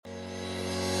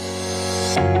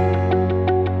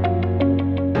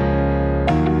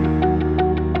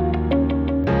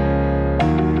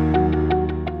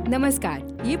नमस्कार,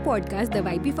 ये podcast the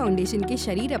YP foundation के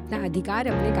शरीर अपना अधिकार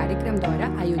अपने कार्यक्रम द्वारा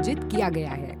आयोजित किया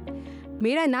गया है।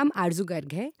 मेरा नाम आरजू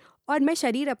गर्ग है और मैं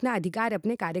शरीर अपना अधिकार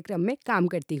अपने कार्यक्रम में काम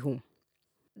करती हूँ।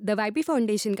 द वाईपी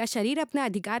फाउंडेशन का शरीर अपना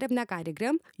अधिकार अपना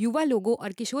कार्यक्रम युवा लोगों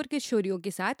और किशोर किशोरियों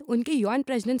के साथ उनके यौन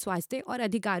प्रजनन स्वास्थ्य और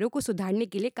अधिकारों को सुधारने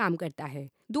के लिए काम करता है।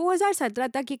 2017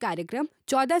 तक ये कार्यक्रम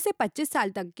 14 से 25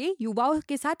 साल तक के युवाओं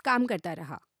के साथ काम करता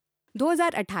रहा।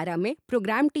 2018 में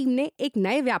प्रोग्राम टीम ने एक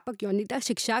नए व्यापक यौनिता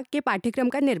शिक्षा के पाठ्यक्रम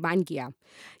का निर्माण किया।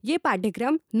 ये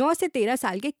पाठ्यक्रम 9 से 13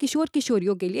 साल के किशोर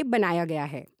किशोरियों के लिए बनाया गया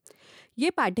है। ये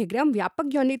पाठ्यक्रम व्यापक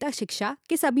यौनिता शिक्षा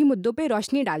के सभी मुद्दों पर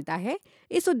रोशनी डालता है,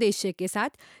 इस उद्देश्य के साथ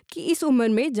कि इस उम्र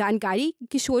में जानकारी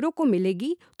किशोरों को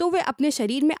मिलेगी तो वे अपने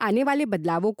शरीर में आने वाले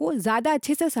बदलावों को ज़्यादा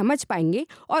अच्छे से समझ पाएंगे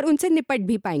और उनसे निपट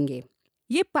भी पाएंगे।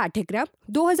 ये पाठ्यक्रम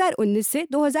 2019 से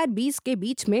 2020 के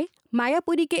बीच में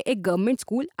मायापुरी के एक गवर्नमेंट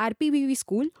स्कूल आरपीवीवी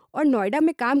स्कूल और नोएडा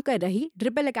में काम कर रही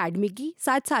ट्रिपल एकेडमी की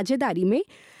साथ साझेदारी में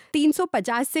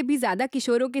 350 से भी ज़्यादा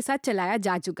किशोरों के साथ चलाया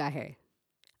जा चुका है।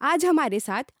 आज हमारे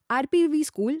साथ आरपीवीवी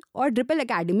स्कूल और ट्रिपल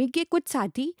एकेडमी के कुछ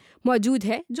साथी मौजूद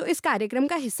हैं जो इस कार्यक्रम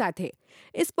का हिस्सा थे।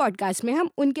 इस पॉडकास्ट में हम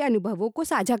उनके अनुभवों को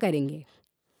साझा करेंगे।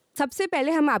 सबसे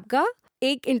पहले हम आपका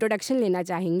एक इंट्रोडक्शन लेना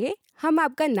चाहेंगे। हम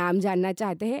आपका नाम जानना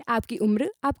चाहते हैं, आपकी उम्र,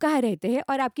 आप कहाँ रहते हैं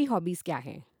और आपकी हॉबीज़ क्या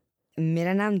हैं?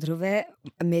 मेरा नाम ध्रुव है,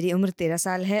 मेरी उम्र 13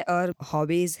 साल है और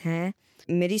हॉबीज़ हैं।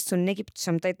 मेरी सुनने की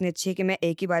क्षमता इतनी अच्छी है कि मैं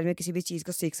एक ही बार में किसी भी चीज़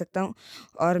को सीख सकता हूँ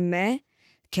और मैं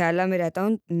ख्याला में रहता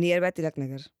हूँ, नियर बाय तिलक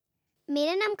नगर।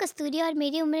 मेरा नाम कस्तूरी और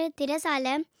मेरी उम्र 13 साल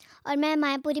है और मैं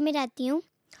मायापुरी में रहती हूँ।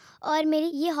 और मेरी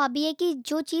ये हॉबी है कि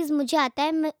जो चीज़ मुझे आता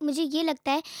है मुझे ये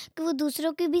लगता है कि वो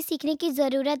दूसरों को भी सीखने की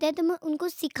ज़रूरत है, तो मैं उनको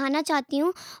सिखाना चाहती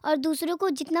हूँ और दूसरों को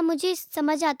जितना मुझे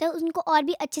समझ आता है उनको और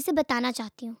भी अच्छे से बताना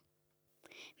चाहती हूँ।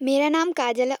 मेरा नाम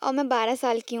काजल है और मैं 12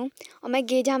 साल की हूँ और मैं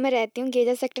गेजा में रहती हूँ,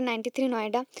 गेजा सेक्टर 93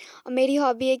 नोएडा। और मेरी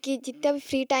हॉबी है कि जितना भी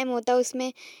फ्री टाइम होता है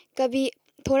उसमें कभी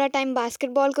थोड़ा टाइम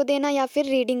बास्केटबॉल को देना या फिर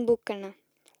रीडिंग बुक करना।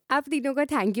 आप तीनों का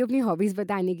थैंक यू अपनी हॉबीज़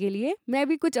बताने के लिए। मैं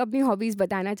भी कुछ अपनी हॉबीज़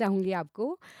बताना चाहूँगी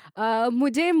आपको।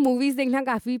 मुझे मूवीज़ देखना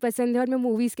काफ़ी पसंद है और मैं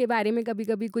मूवीज़ के बारे में कभी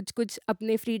कभी कुछ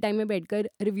अपने फ्री टाइम में बैठकर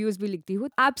रिव्यूज़ भी लिखती हूँ।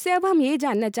 आपसे अब हम ये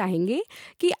जानना चाहेंगे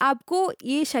कि आपको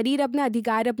ये शरीर अपना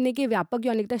अधिकार अपने के व्यापक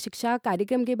यौनिकता शिक्षा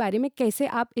कार्यक्रम के बारे में कैसे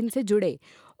आप इनसे जुड़े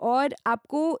और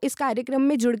आपको इस कार्यक्रम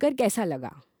में जुड़कर कैसा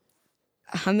लगा?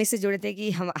 हम इससे जुड़े थे कि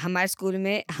हमारे स्कूल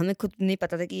में हमें खुद नहीं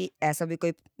पता था कि ऐसा भी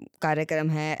कोई कार्यक्रम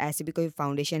है, ऐसी भी कोई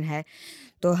फाउंडेशन है।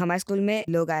 तो हमारे स्कूल में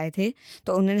लोग आए थे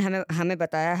तो उन्होंने हमें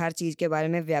बताया हर चीज़ के बारे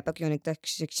में, व्यापक यौनिकता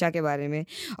शिक्षा के बारे में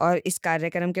और इस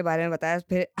कार्यक्रम के बारे में बताया।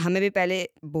 फिर हमें भी पहले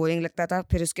बोरिंग लगता था,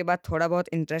 फिर उसके बाद थोड़ा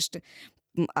बहुत इंटरेस्ट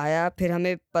आया, फिर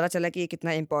हमें पता चला कि ये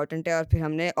कितना इम्पोर्टेंट है और फिर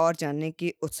हमने और जानने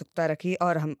की उत्सुकता रखी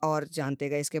और हम और जानते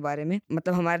गए इसके बारे में।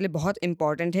 मतलब हमारे लिए बहुत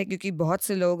इम्पोर्टेंट है क्योंकि बहुत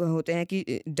से लोग होते हैं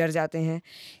कि डर जाते हैं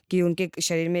कि उनके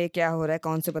शरीर में क्या हो रहा है,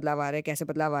 कौन से बदलाव आ रहे हैं, कैसे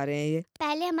बदलाव आ रहे हैं। ये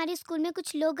पहले हमारे स्कूल में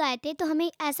कुछ लोग आए थे तो हमें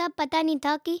ऐसा पता नहीं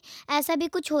था कि ऐसा भी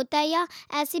कुछ होता है या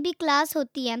ऐसी भी क्लास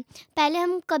होती है। पहले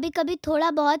हम कभी कभी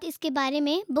थोड़ा बहुत इसके बारे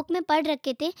में बुक में पढ़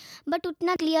रखे थे बट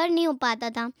उतना क्लियर नहीं हो पाता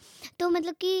था। तो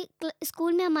मतलब कि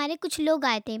स्कूल में हमारे कुछ लोग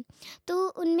आए थे तो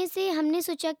उनमें से हमने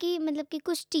सोचा कि मतलब कि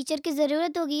कुछ टीचर की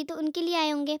ज़रूरत होगी तो उनके लिए आए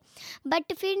होंगे।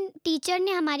 बट फिर टीचर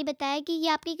ने हमारी बताया कि ये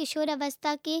आपकी किशोर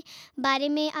अवस्था के बारे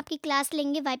में आपकी क्लास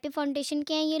लेंगे, वाईपी फाउंडेशन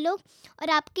के हैं ये लोग, और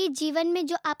आपके जीवन में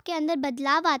जो आपके अंदर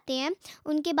बदलाव आते हैं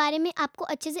उनके बारे में आपको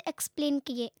अच्छे से एक्सप्लेन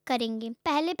करेंगे।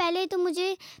 पहले तो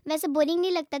मुझे वैसे बोरिंग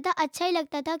नहीं लगता था, अच्छा ही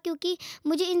लगता था क्योंकि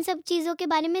मुझे इन सब चीज़ों के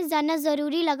बारे में जानना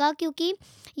ज़रूरी लगा क्योंकि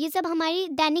ये सब हमारी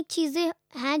दैनिक चीज़ें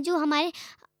हैं जो हमारे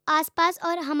आसपास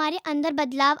और हमारे अंदर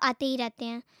बदलाव आते ही रहते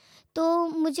हैं। तो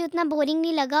मुझे उतना बोरिंग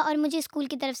नहीं लगा और मुझे स्कूल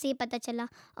की तरफ से ये पता चला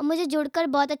और मुझे जुड़कर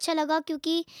बहुत अच्छा लगा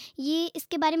क्योंकि ये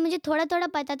इसके बारे में मुझे थोड़ा थोड़ा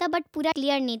पता था बट पूरा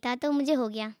क्लियर नहीं था, तो मुझे हो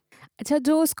गया। अच्छा,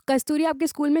 जो कस्तूरी आपके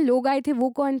स्कूल में लोग आए थे वो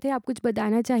कौन थे? आप कुछ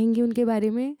बताना चाहेंगे उनके बारे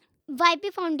में? वाईपी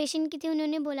फाउंडेशन की थी,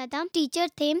 उन्होंने बोला था। टीचर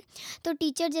थे तो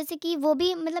टीचर जैसे कि वो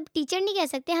भी मतलब टीचर नहीं कह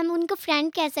सकते, हम उनको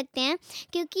फ्रेंड कह सकते हैं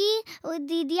क्योंकि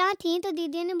दीदियाँ थीं तो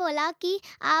दीदी ने बोला कि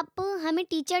आप हमें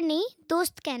टीचर नहीं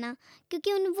दोस्त कहना,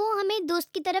 क्योंकि वो हमें दोस्त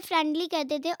की तरह फ्रेंडली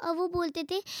कहते थे और वो बोलते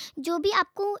थे जो भी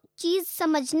आपको चीज़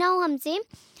समझना हो हमसे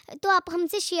तो आप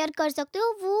हमसे शेयर कर सकते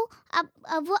हो,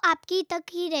 वो आपकी तक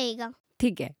ही रहेगा।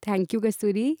 ठीक है, थैंक यू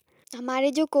कस्तूरी।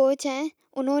 हमारे जो कोच हैं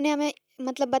उन्होंने हमें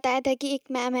मतलब बताया था कि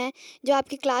एक मैम है जो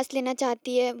आपकी क्लास लेना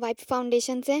चाहती है वाईपी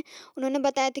फाउंडेशन से। उन्होंने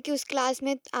बताया था कि उस क्लास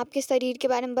में आपके शरीर के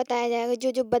बारे में बताया जाएगा,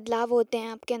 जो जो बदलाव होते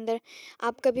हैं आपके अंदर।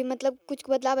 आप कभी मतलब कुछ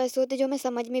बदलाव ऐसे होते हैं जो हमें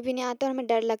समझ में भी नहीं आता और हमें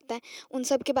डर लगता है, उन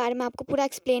सब के बारे में आपको पूरा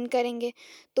एक्सप्लेन करेंगे।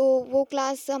 तो वो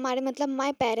क्लास हमारे मतलब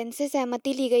हमारे पेरेंट्स से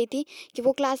सहमति ली गई थी कि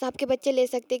वो क्लास आपके बच्चे ले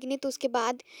सकते कि नहीं, तो उसके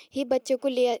बाद ही बच्चों को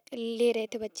ले रहे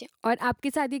थे बच्चे। और आपके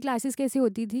साथ ये क्लासेस कैसे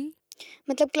होती थी?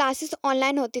 मतलब क्लासेस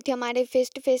ऑनलाइन होती थी, हमारे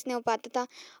फेस टू फेस नहीं हो पाता था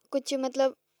कुछ।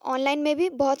 मतलब ऑनलाइन में भी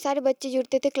बहुत सारे बच्चे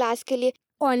जुड़ते थे क्लास के लिए।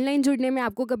 ऑनलाइन जुड़ने में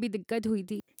आपको कभी दिक्कत हुई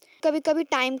थी? कभी कभी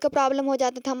टाइम का प्रॉब्लम हो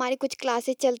जाता था, हमारी कुछ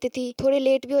क्लासेस चलती थी, थोड़े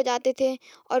लेट भी हो जाते थे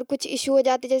और कुछ इशू हो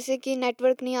जाते जैसे कि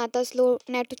नेटवर्क नहीं आता, स्लो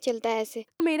नेटवर्क चलता है ऐसे।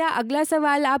 मेरा अगला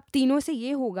सवाल आप तीनों से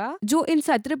ये होगा, जो इन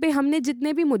सत्र पे हमने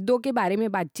जितने भी मुद्दों के बारे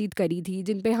में बातचीत करी थी,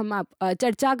 जिन पे हम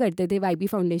चर्चा करते थे वाईबी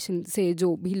फाउंडेशन से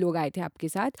जो भी लोग आए थे आपके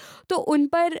साथ, तो उन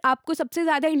पर आपको सबसे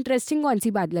ज़्यादा इंटरेस्टिंग कौन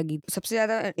सी बात लगी? सबसे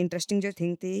ज़्यादा इंटरेस्टिंग जो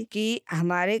थिंग थी कि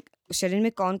हमारे शरीर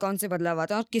में कौन कौन से बदलाव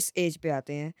आते हैं और किस एज पे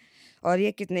आते हैं और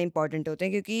ये कितने इम्पोर्टेंट होते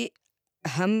हैं, क्योंकि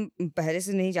हम पहले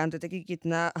से नहीं जानते थे कि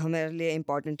कितना हमारे लिए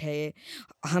इम्पोर्टेंट है ये।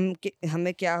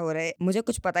 हमें क्या हो रहा है, मुझे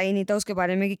कुछ पता ही नहीं था उसके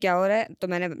बारे में कि क्या हो रहा है। तो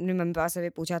मैंने अपने मम्मी पापा से भी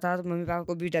पूछा था, तो मम्मी पापा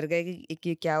को भी डर गए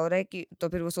कि क्या हो रहा है, कि तो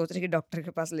फिर वो सोच रहे कि डॉक्टर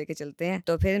के पास लेके चलते हैं।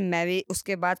 तो फिर मैं भी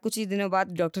उसके बाद कुछ ही दिनों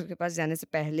बाद डॉक्टर के पास जाने से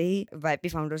पहले ही वाईपी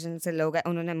फाउंडेशन से लोग आए,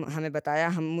 उन्होंने हमें बताया,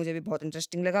 मुझे भी बहुत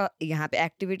इंटरेस्टिंग लगा। यहाँ पे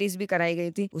एक्टिविटीज भी कराई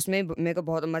गई थी, उसमें मेरे को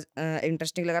बहुत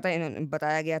इंटरेस्टिंग लगा था। इन्होंने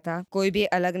बताया गया था कोई भी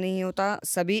अलग नहीं होता,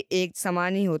 सभी एक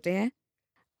समान ही होते हैं।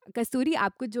 कस्तूरी,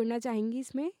 आप कुछ जोड़ना चाहेंगी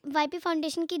इसमें? वाईपी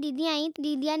फाउंडेशन की दीदी आई,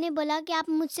 दीदिया ने बोला कि आप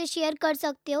मुझसे शेयर कर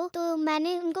सकते हो। तो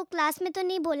मैंने उनको क्लास में तो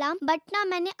नहीं बोला, बट ना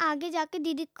मैंने आगे जाके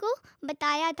दीदी को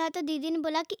बताया था। तो दीदी ने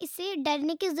बोला कि इससे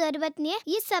डरने की ज़रूरत नहीं है,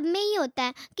 ये सब में ही होता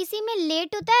है। किसी में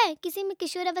लेट होता है, किसी में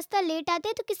किशोर अवस्था लेट आती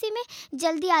है, तो किसी में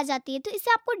जल्दी आ जाती है। तो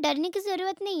इससे आपको डरने की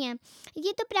ज़रूरत नहीं है।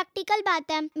 ये तो प्रैक्टिकल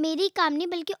बात है, मेरी काम नहीं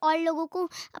बल्कि और लोगों को,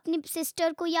 अपनी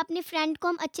सिस्टर को या अपने फ्रेंड को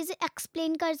हम अच्छे से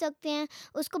एक्सप्लेन कर सकते हैं,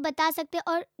 उसको बता सकते हैं।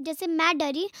 और जैसे मैं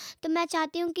डरी, तो मैं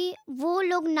चाहती हूँ कि वो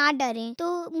लोग ना डरें। तो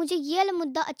मुझे ये वाला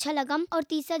मुद्दा अच्छा लगा। और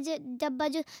तीसरा डब्बा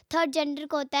जो थर्ड जेंडर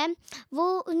का होता है, वो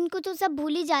उनको तो सब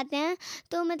भूल ही जाते हैं।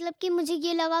 तो मतलब कि मुझे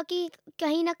ये लगा कि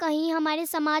कहीं ना कहीं हमारे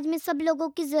समाज में सब लोगों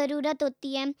की ज़रूरत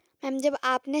होती है। मैम, जब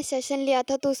आपने सेशन लिया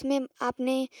था तो उसमें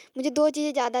आपने, मुझे 2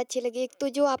 चीज़ें ज़्यादा अच्छी लगी। एक तो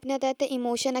जो आपने बताया था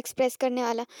इमोशन एक्सप्रेस करने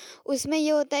वाला, उसमें ये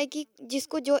होता है कि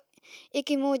जिसको जो एक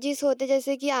इमोजीज़ होते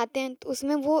जैसे कि आते हैं, तो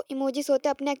उसमें वो इमोजीज़ होते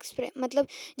हैं अपने मतलब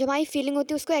जो हमारी फीलिंग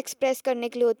होती है उसको एक्सप्रेस करने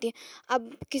के लिए होती है। अब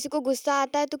किसी को गुस्सा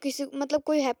आता है तो किसी मतलब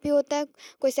कोई हैप्पी होता है,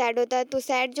 कोई सैड होता है। तो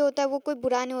सैड जो होता है वो कोई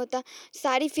बुरा नहीं होता,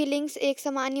 सारी फीलिंग्स एक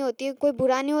समान ही होती है, कोई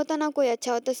बुरा नहीं होता ना कोई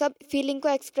अच्छा होता, सब फीलिंग को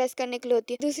एक्सप्रेस करने के लिए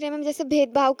होती है। दूसरे में जैसे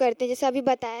भेदभाव करते हैं, जैसे अभी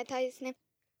बताया था इसने।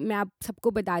 मैं आप सबको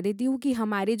बता देती हूँ कि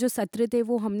हमारे जो सत्र थे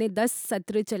वो हमने 10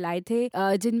 सत्र चलाए थे,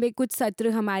 जिनमें कुछ सत्र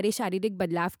हमारे शारीरिक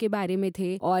बदलाव के बारे में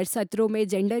थे और सत्रों में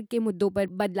जेंडर के मुद्दों पर,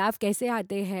 बदलाव कैसे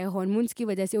आते हैं हार्मोन्स की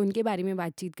वजह से, उनके बारे में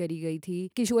बातचीत करी गई थी।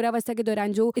 किशोरावस्था के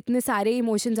दौरान जो इतने सारे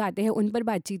इमोशंस आते हैं उन पर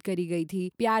बातचीत करी गई थी।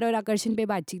 प्यार और आकर्षण पे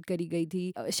बातचीत करी गई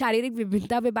थी। शारीरिक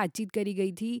विभिन्नता पे बातचीत करी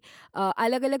गई थी।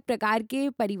 अलग अलग प्रकार के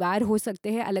परिवार हो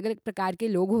सकते हैं, अलग अलग प्रकार के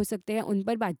लोग हो सकते हैं, उन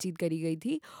पर बातचीत करी गई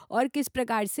थी। और किस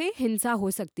प्रकार से हिंसा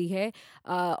हो सकती है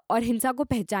और हिंसा को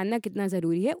पहचानना कितना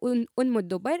ज़रूरी है, उन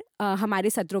मुद्दों पर हमारे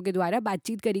सत्रों के द्वारा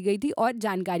बातचीत करी गई थी और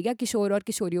जानकारियाँ किशोर और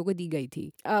किशोरियों को दी गई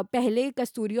थी। पहले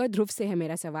कस्तूरी और ध्रुव से है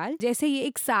मेरा सवाल। जैसे ये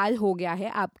 1 साल हो गया है,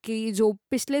 आपकी जो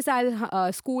पिछले साल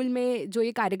स्कूल में जो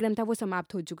ये कार्यक्रम था वो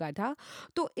समाप्त हो चुका था,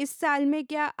 तो इस साल में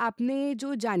क्या आपने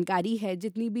जो जानकारी है,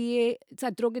 जितनी भी ये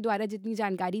सत्रों के द्वारा जितनी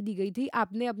जानकारी दी गई थी,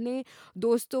 आपने अपने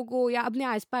दोस्तों को या अपने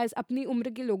आसपास अपनी उम्र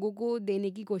के लोगों को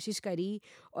देने की कोशिश करी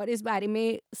और इस बारे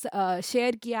में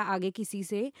शेयर किया आगे किसी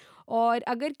से? और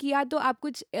अगर किया तो आप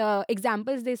कुछ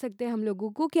एग्जांपल्स दे सकते हैं हम लोगों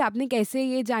को कि आपने कैसे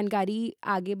ये जानकारी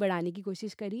आगे बढ़ाने की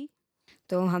कोशिश करी?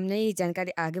 तो हमने ये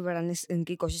जानकारी आगे बढ़ाने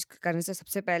की कोशिश करने से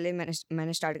सबसे पहले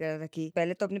मैंने स्टार्ट करा था कि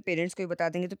पहले तो अपने पेरेंट्स को ही बता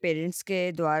देंगे, तो पेरेंट्स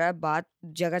के द्वारा बात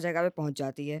जगह जगह पे पहुंच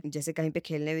जाती है। जैसे कहीं पे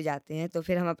खेलने भी जाते हैं तो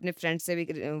फिर हम अपने फ्रेंड्स से भी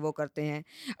वो करते हैं,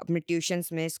 अपने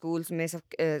ट्यूशन्स में, स्कूल्स में, सब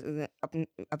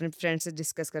अपने फ्रेंड्स से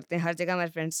डिस्कस करते हैं। हर जगह हमारे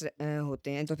फ्रेंड्स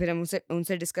होते हैं, तो फिर हम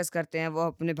उनसे डिस्कस करते हैं। वो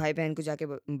अपने भाई बहन को जाके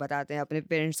बताते हैं, अपने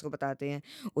पेरेंट्स को बताते हैं,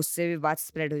 उससे भी बात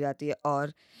स्प्रेड हो जाती है।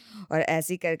 और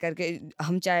ऐसे ही कर करके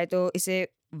हम चाहे तो इसे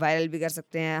वायरल भी कर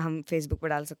सकते हैं। हम फेसबुक पे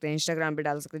डाल सकते हैं, इंस्टाग्राम पे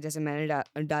डाल सकते हैं। जैसे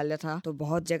मैंने डाला था तो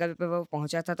बहुत जगह पे वो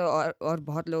पहुंचा था, तो और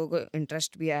बहुत लोगों को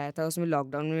इंटरेस्ट भी आया था उसमें।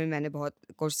 लॉकडाउन में मैंने बहुत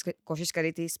कोशिश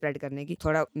करी थी स्प्रेड करने की।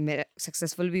 थोड़ा मेरा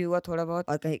सक्सेसफुल भी हुआ थोड़ा बहुत,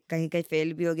 और कहीं कहीं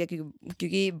फेल भी हो गया,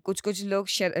 क्योंकि कुछ लोग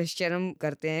शर्म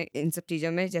करते हैं इन सब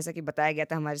चीज़ों में, जैसा कि बताया गया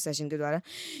था हमारे सेशन के द्वारा।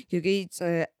 क्योंकि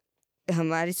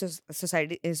हमारी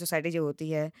सोसाइटी जो होती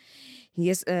है,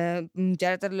 ये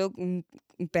ज़्यादातर लोग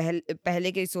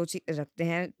पहले की सोच रखते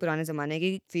हैं पुराने ज़माने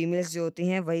की, फीमेल्स जो होती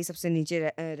हैं वही सबसे नीचे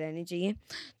रहनी चाहिए।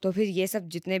 तो फिर ये सब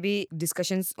जितने भी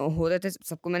डिस्कशंस हो रहे थे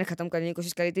सबको मैंने ख़त्म करने की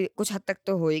कोशिश करी थी, कुछ हद तक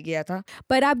तो हो ही गया था।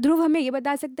 पर आप ध्रुव हमें ये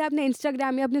बता सकते हैं आपने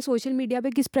इंस्टाग्राम या अपने सोशल मीडिया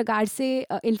पे किस प्रकार से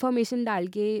इंफॉर्मेशन डाल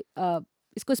के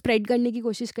इसको स्प्रेड करने की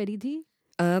कोशिश करी थी?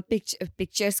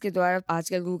 पिक्चर्स के द्वारा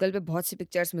आजकल गूगल पे बहुत सी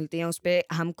पिक्चर्स मिलती हैं, उस पे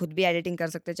हम खुद भी एडिटिंग कर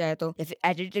सकते हैं चाहे तो, या फिर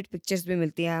एडिटेड पिक्चर्स भी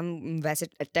मिलती हैं। हम वैसे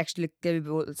टेक्स्ट लिख के भी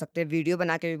बोल सकते हैं, वीडियो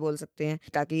बना के भी बोल सकते हैं,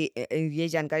 ताकि ये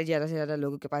जानकारी ज़्यादा से ज़्यादा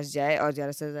लोगों के पास जाए और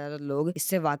ज़्यादा से ज़्यादा लोग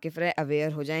इससे वाकिफ़ रहे,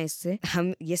 अवेयर हो जाएं। इससे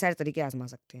हम ये सारे तरीके आजमा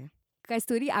सकते हैं।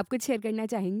 कस्तूरी, आप कुछ शेयर करना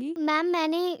चाहेंगी? मैम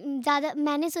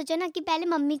मैंने सोचा ना कि पहले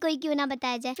मम्मी को ही क्यों ना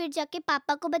बताया जाए, फिर जाके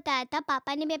पापा को बताया था,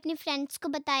 पापा ने भी अपने फ्रेंड्स को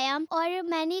बताया, और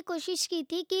मैंने कोशिश की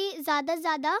थी कि ज़्यादा से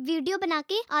ज़्यादा वीडियो बना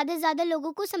के आधे ज़्यादा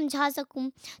लोगों को समझा सकूं।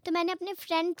 तो मैंने अपने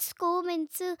फ्रेंड्स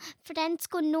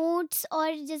को नोट्स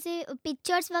और जैसे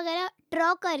पिक्चर्स वगैरह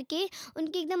ड्रॉ करके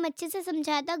उनके एकदम अच्छे से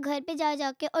समझाया था घर पे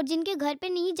जा के, और जिनके घर पे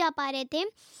नहीं जा पा रहे थे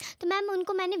तो मैम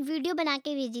उनको मैंने वीडियो बना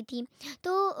के भेजी थी।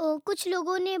 तो कुछ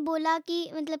लोगों ने बोला कि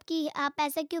मतलब कि आप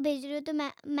ऐसा क्यों भेज रहे हो, तो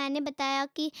मैंने बताया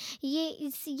कि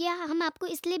ये हम आपको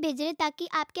इसलिए भेज रहे हैं ताकि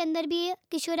आपके अंदर भी ये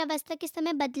किशोरावस्था के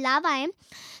समय बदलाव आए,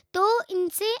 तो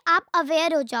इनसे आप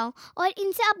अवेयर हो जाओ और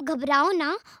इनसे आप घबराओ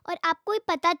ना और आपको ये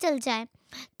पता चल जाए।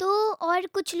 तो और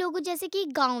कुछ लोगों जैसे कि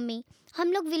गांव में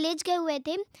हम लोग विलेज गए हुए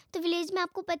थे, तो विलेज में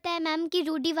आपको पता है मैम कि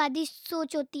रूढ़िवादी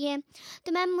सोच होती है।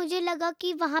 तो मैम मुझे लगा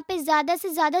कि वहाँ पे ज़्यादा से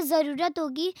ज़्यादा ज़रूरत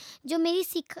होगी जो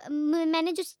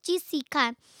मैंने जो चीज़ सीखा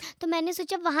है, तो मैंने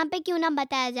सोचा वहाँ पे क्यों ना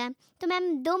बताया जाए। तो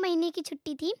मैम 2 महीने की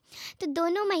छुट्टी थी, तो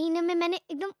दोनों महीने में मैंने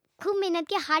एकदम खूब मेहनत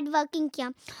किया, हार्ड वर्किंग किया,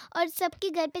 और सबके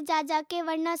घर पे जा के,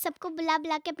 वरना सबको बुला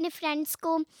के अपने फ्रेंड्स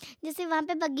को, जैसे वहाँ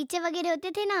पे बगीचे वगैरह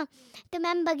होते थे ना, तो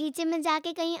मैम बगीचे में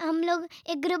जाके कहीं हम लोग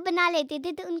एक ग्रुप बना लेते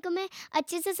थे, तो उनको मैं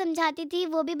अच्छे से समझाती थी,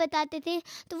 वो भी बताते थे।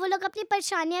 तो वो लोग अपनी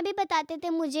परेशानियाँ भी बताते थे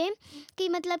मुझे कि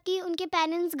मतलब कि उनके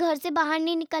पेरेंट्स घर से बाहर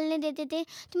नहीं निकलने देते थे,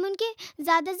 तो मैं उनके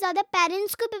ज़्यादा से ज़्यादा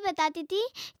पेरेंट्स को भी बताती थी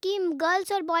कि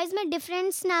गर्ल्स और बॉयज़ में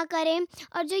डिफरेंस ना करें,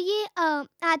 और जो ये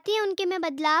आती है उनके में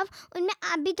बदलाव, उनमें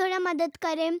आप भी थोड़ा मदद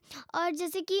करें। और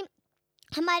जैसे कि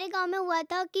हमारे गांव में हुआ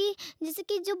था कि जैसे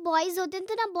कि जो बॉयज़ होते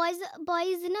थे ना,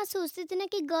 बॉयज़ ना सोचते थे ना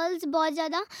कि गर्ल्स बहुत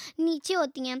ज़्यादा नीचे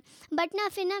होती हैं, बट ना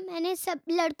फिर ना मैंने सब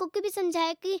लड़कों को भी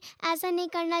समझाया कि ऐसा नहीं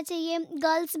करना चाहिए,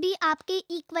 गर्ल्स भी आपके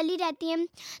इक्वली रहती हैं।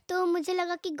 तो मुझे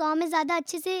लगा कि गांव में ज़्यादा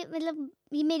अच्छे से मतलब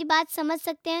ये मेरी बात समझ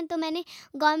सकते हैं, तो मैंने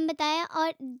गांव में बताया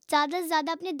और ज़्यादा से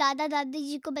ज़्यादा अपने दादा दादी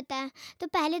जी को बताया। तो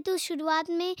पहले तो शुरुआत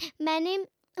में मैंने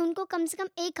उनको कम से कम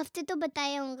 1 हफ्ते तो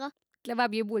बताया होगा। मतलब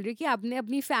आप ये बोल रहे हो कि आपने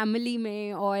अपनी फैमिली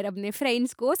में और अपने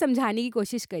फ्रेंड्स को समझाने की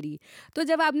कोशिश करी। तो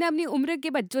जब आपने अपनी उम्र के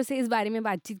बच्चों से इस बारे में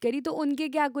बातचीत करी तो उनके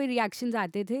क्या कोई रिएक्शंस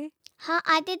आते थे? हाँ,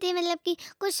 आते थे, मतलब कि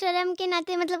कुछ शर्म के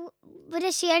नाते मतलब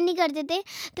पूरे शेयर नहीं करते थे।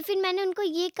 तो फिर मैंने उनको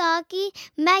ये कहा कि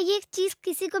मैं ये चीज़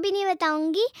किसी को भी नहीं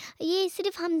बताऊँगी, ये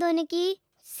सिर्फ़ हम दोनों की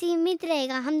सीमित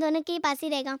रहेगा, हम दोनों के पास ही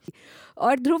रहेगा।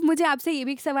 और ध्रुव, मुझे आपसे ये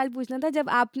भी एक सवाल पूछना था, जब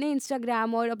आपने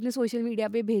इंस्टाग्राम और अपने सोशल मीडिया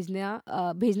पे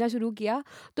भेजना शुरू किया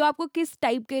तो आपको किस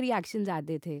टाइप के रिएक्शंस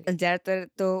आते थे? ज़्यादातर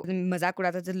तो मजाक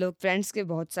उड़ाते थे लोग, फ्रेंड्स के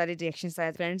बहुत सारे रिएक्शंस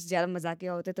आए, फ्रेंड्स ज़्यादा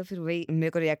मजाकिया होते तो फिर वही मेरे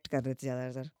को रिएक्ट कर रहे थे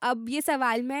ज़्यादातर। अब ये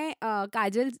सवाल मैं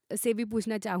काजल से भी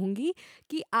पूछना चाहूँगी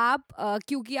कि आप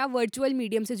क्योंकि आप वर्चुअल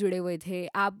मीडियम से जुड़े हुए थे,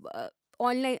 आप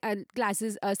ऑनलाइन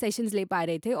क्लासेस सेशंस ले पा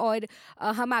रहे थे, और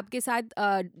हम आपके साथ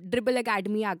ड्रिबल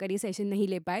एकेडमी आकर ये सेशन नहीं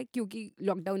ले पाए क्योंकि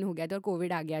लॉकडाउन हो गया था और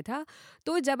कोविड आ गया था।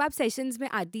 तो जब आप सेशंस में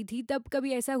आती थी तब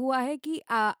कभी ऐसा हुआ है कि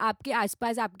आपके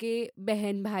आसपास आपके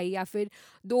बहन भाई या फिर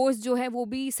दोस्त जो है वो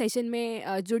भी सेशन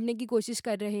में जुड़ने की कोशिश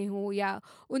कर रहे हों, या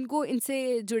उनको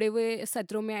इनसे जुड़े हुए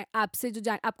सत्रों में आपसे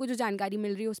आपको जो जानकारी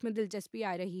मिल रही है उसमें दिलचस्पी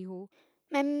आ रही हो?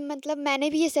 मैम मतलब मैंने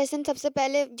भी ये सेशन सबसे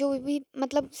पहले जो भी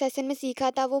मतलब सेशन में सीखा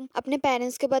था वो अपने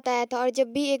पेरेंट्स को बताया था, और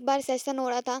जब भी एक बार सेशन हो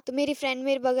रहा था तो मेरी फ्रेंड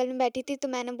मेरे बगल में बैठी थी, तो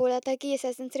मैंने बोला था कि ये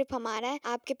सेशन सिर्फ हमारा है,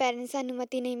 आपके पेरेंट्स से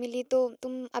अनुमति नहीं मिली तो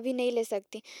तुम अभी नहीं ले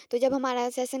सकती। तो जब हमारा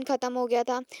सेशन ख़त्म हो गया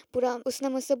था पूरा, उसने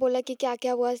मुझसे बोला कि क्या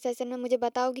क्या हुआ सेशन में मुझे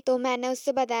बताओगी, तो मैंने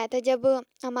उससे बताया था जब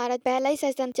हमारा पहला ही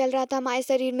सेशन चल रहा था हमारे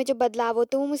शरीर में जो बदलाव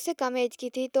होते, वो मुझसे कम एज की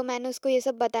थी, तो मैंने उसको ये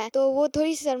सब बताया, तो वो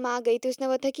थोड़ी शर्मा गई। तो उसने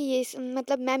बोला था कि ये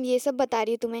मतलब मैम ये सब बताया बता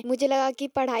रही हूँ तुम्हें। मुझे लगा कि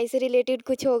पढ़ाई से रिलेटेड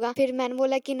कुछ होगा, फिर मैंने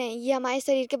बोला कि नहीं, ये हमारे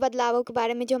शरीर के बदलावों के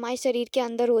बारे में जो हमारे शरीर के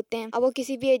अंदर होते हैं, अब वो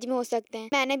किसी भी एज में हो सकते हैं।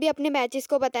 मैंने भी अपने बैचेस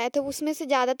को बताया, तो उसमें से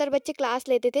ज़्यादातर बच्चे क्लास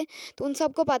लेते थे, तो उन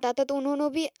सबको पता था। तो उन्होंने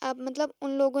भी मतलब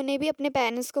उन लोगों ने भी अपने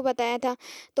पेरेंट्स को बताया था,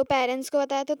 तो पेरेंट्स को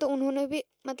बताया था, तो उन्होंने भी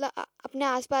मतलब अपने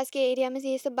आसपास के एरिया में से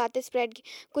ये सब बातें स्प्रेड की।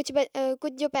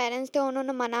 कुछ जो पेरेंट्स थे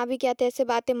उन्होंने मना भी किया था, ऐसे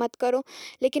बातें मत करो,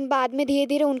 लेकिन बाद में धीरे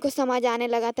धीरे उनको समझ आने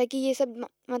लगा था कि ये सब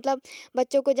मतलब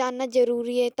बच्चों को जानना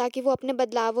ज़रूरी है, ताकि वो अपने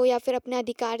बदलावों या फिर अपने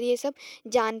अधिकार ये सब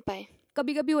जान पाए।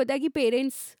 कभी कभी होता है कि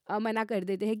पेरेंट्स मना कर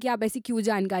देते हैं कि आप ऐसी क्यों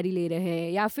जानकारी ले रहे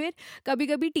हैं, या फिर कभी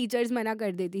कभी टीचर्स मना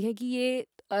कर देती हैं कि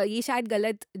ये शायद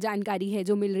गलत जानकारी है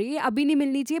जो मिल रही है, अभी नहीं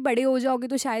मिलनी चाहिए, बड़े हो जाओगे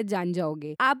तो शायद जान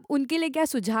जाओगे। आप उनके लिए क्या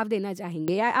सुझाव देना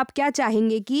चाहेंगे, या आप क्या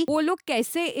चाहेंगे कि वो लोग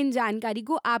कैसे इन जानकारी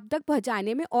को आप तक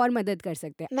पहुंचाने में और मदद कर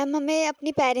सकते हैं? मैम, हमें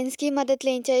अपनी पेरेंट्स की मदद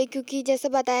लेनी चाहिए, क्योंकि जैसे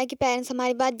बताया कि पेरेंट्स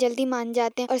हमारी बात जल्दी मान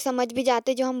जाते हैं और समझ भी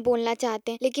जाते हैं जो हम बोलना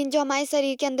चाहते हैं। लेकिन जो हमारे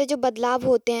शरीर के अंदर जो बदलाव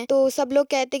होते हैं, तो सब लोग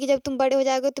कहते हैं कि जब तुम बड़े हो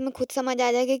जाओगे तुम्हें खुद समझ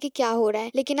आ जाएगा कि क्या हो रहा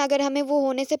है। लेकिन अगर हमें वो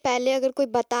होने से पहले अगर कोई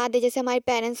बता दे, जैसे हमारे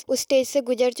पेरेंट्स उस स्टेज से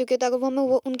गुजर चुके, तो अगर वो हमें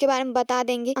वो उनके बारे में बता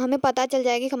देंगे, हमें पता चल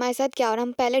जाएगा कि हमारे साथ क्या हो रहा है,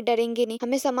 हम पहले डरेंगे नहीं,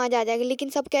 हमें समझ आ जाएगा। लेकिन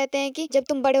सब कहते हैं कि जब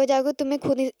तुम बड़े हो जाओगे तुम्हें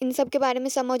खुद इन सब के बारे में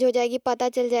समझ हो जाएगी, पता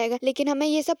चल जाएगा। लेकिन हमें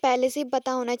ये सब पहले से ही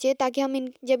पता होना चाहिए, ताकि हम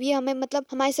जब ये हमें मतलब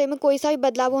हमारे शरीर में कोई सा भी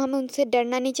बदलाव हो, हमें उनसे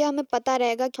डरना नहीं चाहिए, हमें पता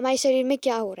रहेगा कि हमारे शरीर में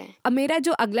क्या हो रहा है। अब मेरा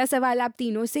जो अगला सवाल आप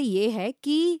तीनों से ये है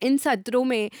कि इन सत्रों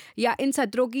में या इन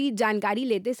सत्रों की जानकारी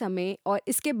लेते समय और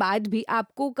इसके बाद भी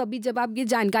आपको कभी, जब आप ये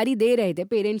जानकारी दे रहे थे,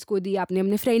 पेरेंट्स को दी आपने,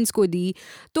 अपने फ्रेंड्स को दी,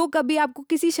 तो कभी आपको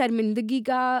किसी शर्मिंदगी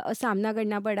का सामना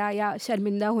करना पड़ा या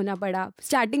शर्मिंदा होना पड़ा?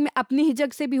 स्टार्टिंग में अपनी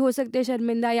हिचक से भी हो सकते हैं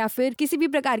शर्मिंदा, या फिर किसी भी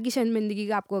प्रकार की शर्मिंदगी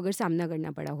का आपको अगर सामना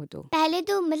करना पड़ा हो तो? पहले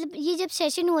तो मतलब ये जब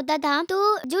सेशन होता था तो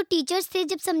जो टीचर्स थे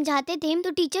जब समझाते थे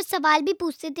तो टीचर्स सवाल भी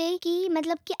पूछते थे कि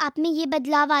मतलब कि आप में ये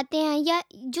बदलाव आते हैं, या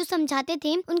जो समझाते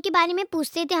थे उनके बारे में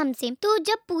पूछते थे हमसे। तो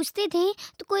जब पूछते थे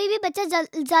तो कोई भी बच्चा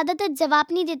ज्यादातर जवाब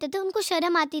नहीं देते थे, उनको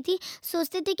शर्म आती थी,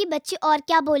 सोचते थे कि बच्चे और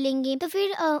क्या बोलेंगे। तो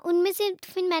फिर उनमें से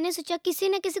फिर मैंने सोचा किसी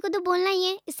न किसी को तो बोलना ही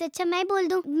है, इससे अच्छा मैं बोल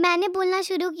दूं। मैंने बोलना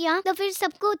शुरू किया तो फिर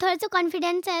सबको थोड़ा सा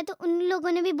कॉन्फिडेंस आया, तो उन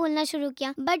लोगों ने भी बोलना शुरू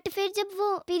किया। बट फिर जब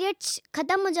वो पीरियड्स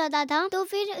खत्म हो जाता था तो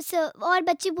फिर और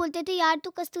बच्चे बोलते थे यार तू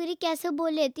कस्तूरी कैसे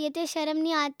बोल लेती है, तो शर्म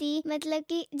नहीं आती। मतलब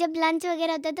कि जब लंच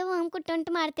वगैरह होता था वो हमको टोंट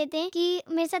मारते थे, कि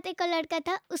मेरे साथ एक लड़का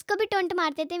था उसको भी टोंट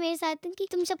मारते थे मेरे साथ कि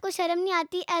तुम सबको शर्म नहीं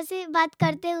आती ऐसे बात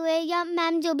करते हुए, या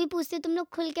मैम जो भी पूछते तुम लोग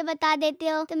खुल के बता देते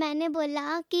हो। तो मैंने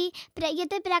बोला कि ये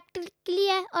तो प्रैक्टिकली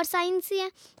है और साइंस ही है,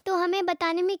 तो हमें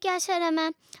बताने में क्या शर्म है,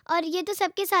 और ये तो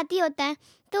सबके साथ ही होता है।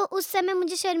 तो उस समय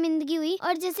मुझे शर्मिंदगी हुई।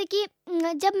 और जैसे कि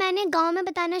जब मैंने गांव में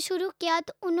बताना शुरू किया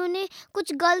तो उन्होंने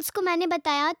कुछ गर्ल्स को मैंने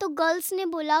बताया, तो गर्ल्स ने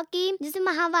बोला कि जैसे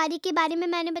महावारी के बारे में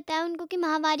मैंने बताया उनको कि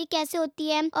महावारी कैसे होती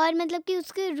है, और मतलब कि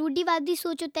उसके रूढ़िवादी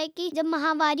सोच होता है कि जब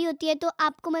महावारी होती है तो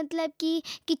आपको मतलब कि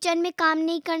किचन में काम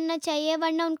नहीं करना चाहिए,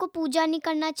 वरना उनको पूजा नहीं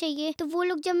करना चाहिए। तो वो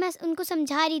लोग जब मैं उनको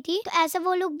समझा रही थी तो ऐसा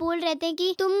वो लोग बोल रहे थे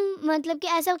कि तुम मतलब कि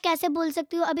ऐसा कैसे बोल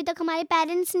सकती हो, अभी तक हमारे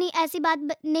पेरेंट्स ने ऐसी बात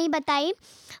नहीं बताई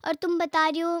और तुम बता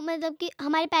रही हो, मतलब कि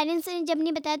हमारे पेरेंट्स ने जब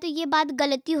नहीं बताया तो ये बात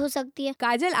गलती हो सकती है।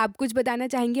 काजल, आप कुछ बताना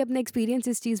चाहेंगे अपना एक्सपीरियंस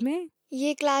इस चीज में?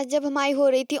 ये क्लास जब हमारी हो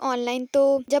रही थी ऑनलाइन, तो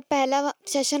जब पहला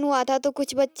सेशन हुआ था तो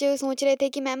कुछ बच्चे सोच रहे थे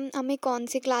कि मैम हमें कौन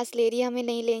सी क्लास ले रही है, हमें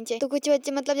नहीं लेनी चाहिए। तो कुछ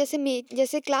बच्चे मतलब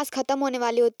जैसे क्लास खत्म होने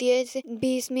वाली होती है, जैसे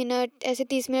 20 मिनट ऐसे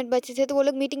 30 मिनट बचे थे, तो वो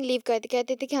लोग मीटिंग लीव करते,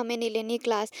 कहते थे कि हमें नहीं लेनी है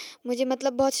क्लास, मुझे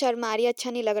मतलब बहुत शर्म आ रही है,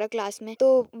 अच्छा नहीं लग रहा क्लास में।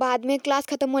 तो बाद में क्लास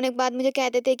खत्म होने के बाद मुझे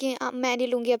कहते थे कि मैं नहीं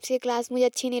लूंगी अब से क्लास, मुझे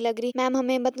अच्छी नहीं लग रही, मैम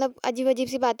हमें मतलब अजीब अजीब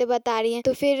सी बातें बता रही हैं।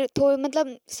 तो फिर थोड़े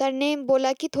मतलब सर ने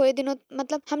बोला कि थोड़े दिनों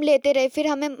मतलब हम लेते रहे, फिर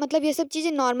हमें मतलब ये सब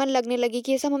चीजें नॉर्मल लगने लगी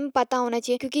कि ये सब हमें पता होना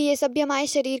चाहिए, क्योंकि ये सब भी हमारे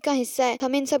शरीर का हिस्सा है,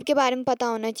 हमें इन सब के बारे में पता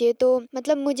होना चाहिए। तो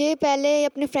मतलब मुझे पहले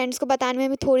अपने फ्रेंड्स को बताने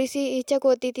में थोड़ी सी हिचक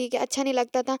होती थी कि अच्छा नहीं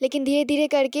लगता था, लेकिन धीरे धीरे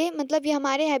करके मतलब ये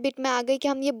हमारे हैबिट में आ गई कि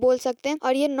हम ये बोल सकते हैं,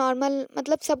 और ये नॉर्मल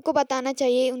मतलब सबको बताना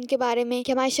चाहिए उनके बारे में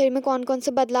कि हमारे शरीर में कौन कौन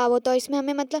से बदलाव होता है। इसमें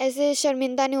हमें मतलब ऐसे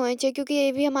शर्मिंदा नहीं होना चाहिए, क्योंकि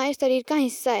ये भी हमारे शरीर का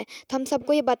हिस्सा है, तो हम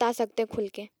सबको ये बता सकते हैं खुल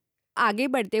के। आगे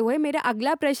बढ़ते हुए मेरा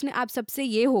अगला प्रश्न आप सबसे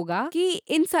ये होगा कि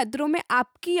इन सत्रों में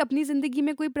आपकी अपनी जिंदगी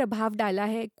में कोई प्रभाव डाला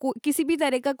है, किसी भी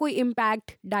तरह का कोई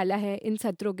इम्पैक्ट डाला है इन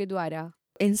सत्रों के द्वारा?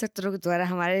 इन सत्रों के द्वारा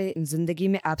हमारे ज़िंदगी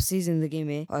में, आपसी ज़िंदगी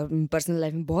में और पर्सनल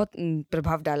लाइफ में बहुत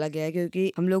प्रभाव डाला गया है,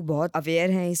 क्योंकि हम लोग बहुत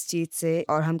अवेयर हैं इस चीज़ से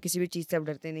और हम किसी भी चीज़ से अब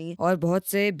डरते नहीं हैं, और बहुत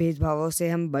से भेदभावों से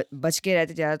हम बच के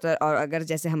रहते ज़्यादातर। और अगर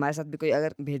जैसे हमारे साथ भी कोई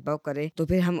अगर भेदभाव करे तो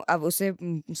फिर हम अब उसे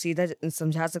सीधा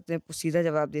समझा सकते हैं, सीधा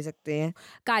जवाब दे सकते हैं।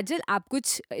 काजल, आप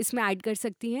कुछ इसमें ऐड कर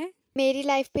सकती हैं? मेरी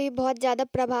लाइफ पे बहुत ज़्यादा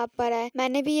प्रभाव पड़ा है।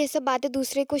 मैंने भी ये सब बातें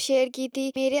दूसरे को शेयर की थी।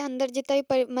 मेरे अंदर जितना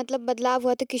भी मतलब बदलाव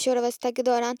हुआ था किशोर अवस्था के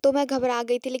दौरान, तो मैं घबरा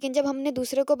गई थी। लेकिन जब हमने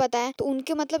दूसरे को बताया तो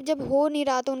उनके मतलब जब हो नहीं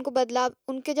रहा था उनको बदलाव,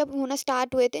 उनके जब होना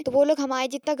स्टार्ट हुए थे तो वो लोग हमारे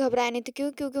जितना घबराए नहीं थे।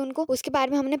 क्योंकि उनको उसके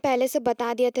बारे में हमने पहले से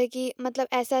बता दिया था कि मतलब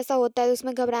ऐसा ऐसा होता है,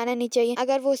 उसमें घबराना नहीं चाहिए।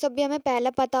 अगर वो सब भी हमें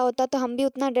पहले पता होता तो हम भी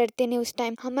उतना डरते नहीं उस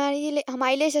टाइम।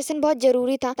 हमारे लिए सेशन बहुत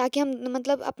जरूरी था ताकि हम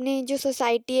मतलब अपने जो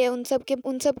सोसाइटी है उन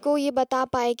सबको ये बता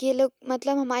पाए कि ये लोग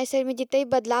मतलब हमारे शरीर में जितने भी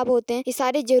बदलाव होते हैं ये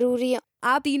सारे जरूरी है।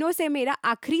 आप तीनों से मेरा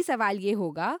आखिरी सवाल ये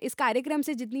होगा, इस कार्यक्रम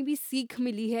से जितनी भी सीख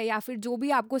मिली है या फिर जो भी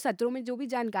आपको सत्रों में जो भी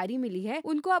जानकारी मिली है,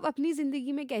 उनको आप अपनी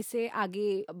जिंदगी में कैसे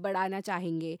आगे बढ़ाना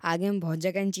चाहेंगे? आगे हम बहुत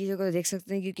जगह इन चीज़ों को देख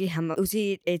सकते हैं, क्योंकि हम उसी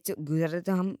एज से गुजर रहे,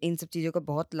 तो हम इन सब चीज़ों का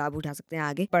बहुत लाभ उठा सकते हैं।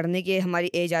 आगे पढ़ने की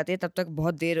हमारी एज आती है तब तक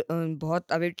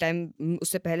बहुत अभी टाइम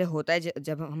उससे पहले होता है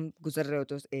जब हम गुजर रहे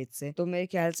होते हैं उस एज से। तो मेरे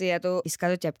ख्याल से या तो इसका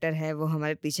जो चैप्टर है वो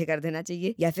हमारे पीछे कर देना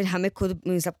चाहिए, या फिर हमें खुद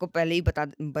सबको पहले ही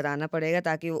बताना पड़ेगा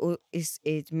ताकि वो इस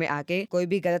एज में आके कोई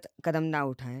भी गलत कदम ना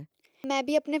उठाएं। मैं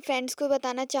भी अपने फ्रेंड्स को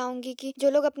बताना चाहूँगी कि जो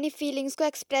लोग अपनी फीलिंग्स को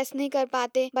एक्सप्रेस नहीं कर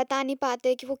पाते, बता नहीं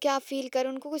पाते कि वो क्या फील कर,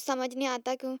 उनको कुछ समझ नहीं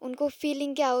आता कि उनको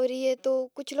फीलिंग क्या हो रही है। तो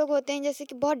कुछ लोग होते हैं जैसे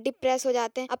कि बहुत डिप्रेस हो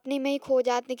जाते हैं, अपने में ही खो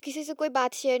जाते हैं, किसी से कोई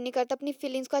बात शेयर नहीं करता, अपनी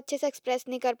फीलिंग्स को अच्छे से एक्सप्रेस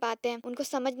नहीं कर पाते हैं, उनको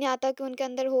समझ नहीं आता कि उनके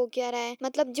अंदर हो क्या रहा है।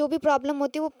 मतलब जो भी प्रॉब्लम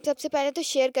होती है वो सबसे पहले तो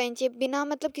शेयर करनी चाहिए, बिना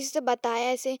मतलब किसी से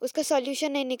बताया ऐसे उसका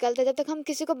सोल्यूशन नहीं निकलता। जब तक हम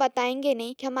किसी को बताएंगे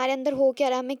नहीं कि हमारे अंदर हो क्या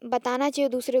रहा, हमें बताना चाहिए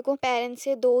दूसरे को, पेरेंट्स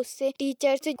से, दोस्त से,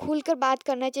 टीचर से खुलकर बात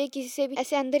करना चाहिए, किसी से भी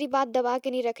ऐसे अंदर ही बात दबा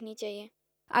के नहीं रखनी चाहिए।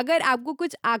 अगर आपको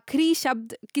कुछ आखिरी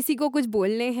शब्द किसी को कुछ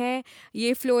बोलने हैं,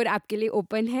 ये फ्लोर आपके लिए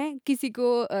ओपन है। किसी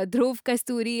को ध्रुव,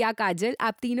 कस्तूरी या काजल,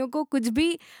 आप तीनों को कुछ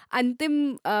भी अंतिम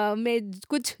में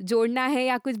कुछ जोड़ना है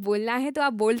या कुछ बोलना है तो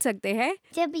आप बोल सकते हैं।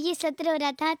 जब ये सत्र हो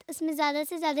रहा था तो उसमें ज़्यादा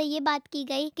से ज़्यादा ये बात की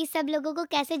गई कि सब लोगों को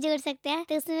कैसे जोड़ सकते हैं,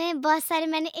 तो उसमें बहुत सारे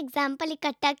मैंने एग्जाम्पल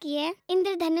इकट्ठा किए हैं।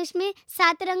 इंद्रधनुष में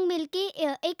 7 रंग मिलके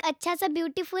एक अच्छा सा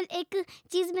ब्यूटीफुल एक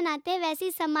चीज़ बनाते हैं, वैसे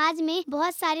ही समाज में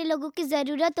बहुत सारे लोगों की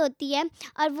ज़रूरत होती है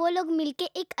और वो लोग मिलके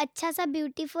एक अच्छा सा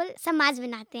ब्यूटीफुल समाज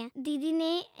बनाते हैं। दीदी ने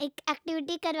एक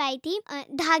एक्टिविटी करवाई थी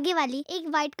धागे वाली। एक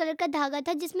वाइट कलर का धागा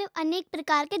था जिसमें अनेक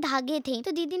प्रकार के धागे थे।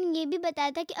 तो दीदी ने ये भी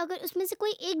बताया था कि अगर उसमें से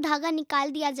कोई एक धागा निकाल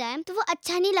दिया जाए तो वो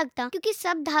अच्छा नहीं लगता, क्योंकि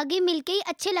सब धागे मिलके ही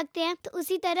अच्छे लगते हैं। तो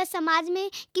उसी तरह समाज में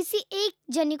किसी एक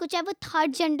जने को, चाहे वो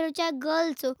थर्ड जेंडर चाहे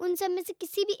गर्ल्स हो, उन सब में से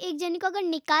किसी भी एक जने को अगर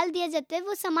निकाल दिया जाता है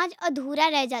वो समाज अधूरा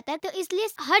रह जाता है। तो इसलिए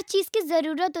हर चीज की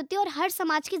जरूरत होती है और हर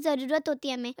समाज की जरूरत होती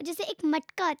है हमें। जैसे एक मटका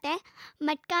होता है,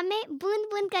 मटका में बूंद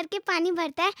बूंद करके पानी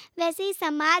भरता है, वैसे ही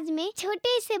समाज में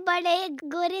छोटे से बड़े,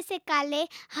 गोरे से काले,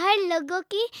 हर लोगों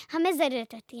की हमें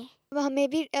जरूरत होती है। हमें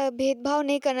भी भेदभाव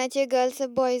नहीं करना चाहिए गर्ल्स और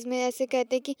बॉयज़ में। ऐसे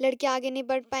कहते हैं कि लड़कियां आगे नहीं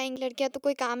बढ़ पाएंगी, लड़कियां तो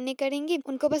कोई काम नहीं करेंगी,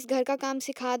 उनको बस घर का काम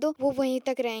सिखा दो, वो वहीं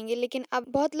तक रहेंगे। लेकिन अब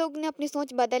बहुत लोग ने अपनी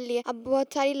सोच बदल ली है। अब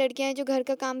बहुत सारी लड़कियां हैं जो घर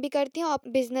का काम भी करती हैं और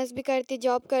बिजनेस भी करती हैं,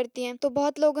 जॉब करती हैं। तो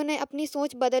बहुत लोगों ने अपनी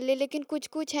सोच बदल ली। लेकिन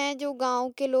कुछ हैं जो गाँव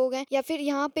के लोग हैं या फिर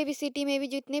यहाँ पे भी सिटी में भी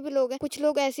जितने भी लोग हैं, कुछ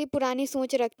लोग ऐसी पुरानी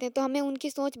सोच रखते हैं। तो हमें उनकी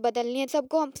सोच बदलनी है,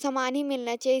 सबको समान ही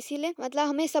मिलना चाहिए। इसीलिए मतलब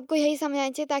हमें सबको यही समझना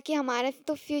चाहिए ताकि हमारा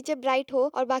तो फ्यूचर ब्राइट हो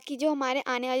और बाकी जो हमारे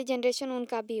आने वाली जनरेशन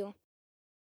उनका भी हो।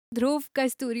 ध्रुव,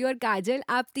 कस्तूरी और काजल,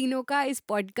 आप तीनों का इस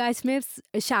पॉडकास्ट में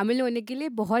शामिल होने के लिए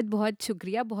बहुत बहुत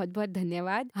शुक्रिया, बहुत बहुत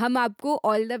धन्यवाद। हम आपको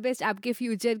ऑल द बेस्ट आपके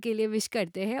फ्यूचर के लिए विश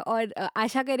करते हैं और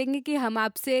आशा करेंगे कि हम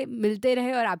आपसे मिलते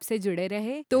रहे और आपसे जुड़े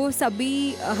रहे। तो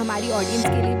सभी हमारी ऑडियंस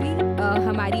के लिए भी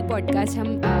हमारी पॉडकास्ट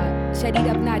हम शरीर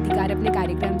अपना अधिकार अपने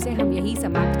कार्यक्रम से हम यही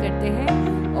समाप्त करते हैं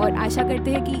और आशा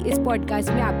करते हैं कि इस पॉडकास्ट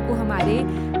में आपको हमारे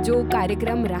जो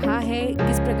कार्यक्रम रहा है,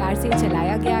 किस प्रकार से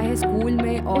चलाया गया है स्कूल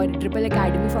में और ट्रिपल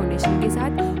एकेडमी फाउंडेशन के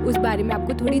साथ, उस बारे में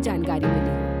आपको थोड़ी जानकारी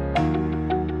मिली।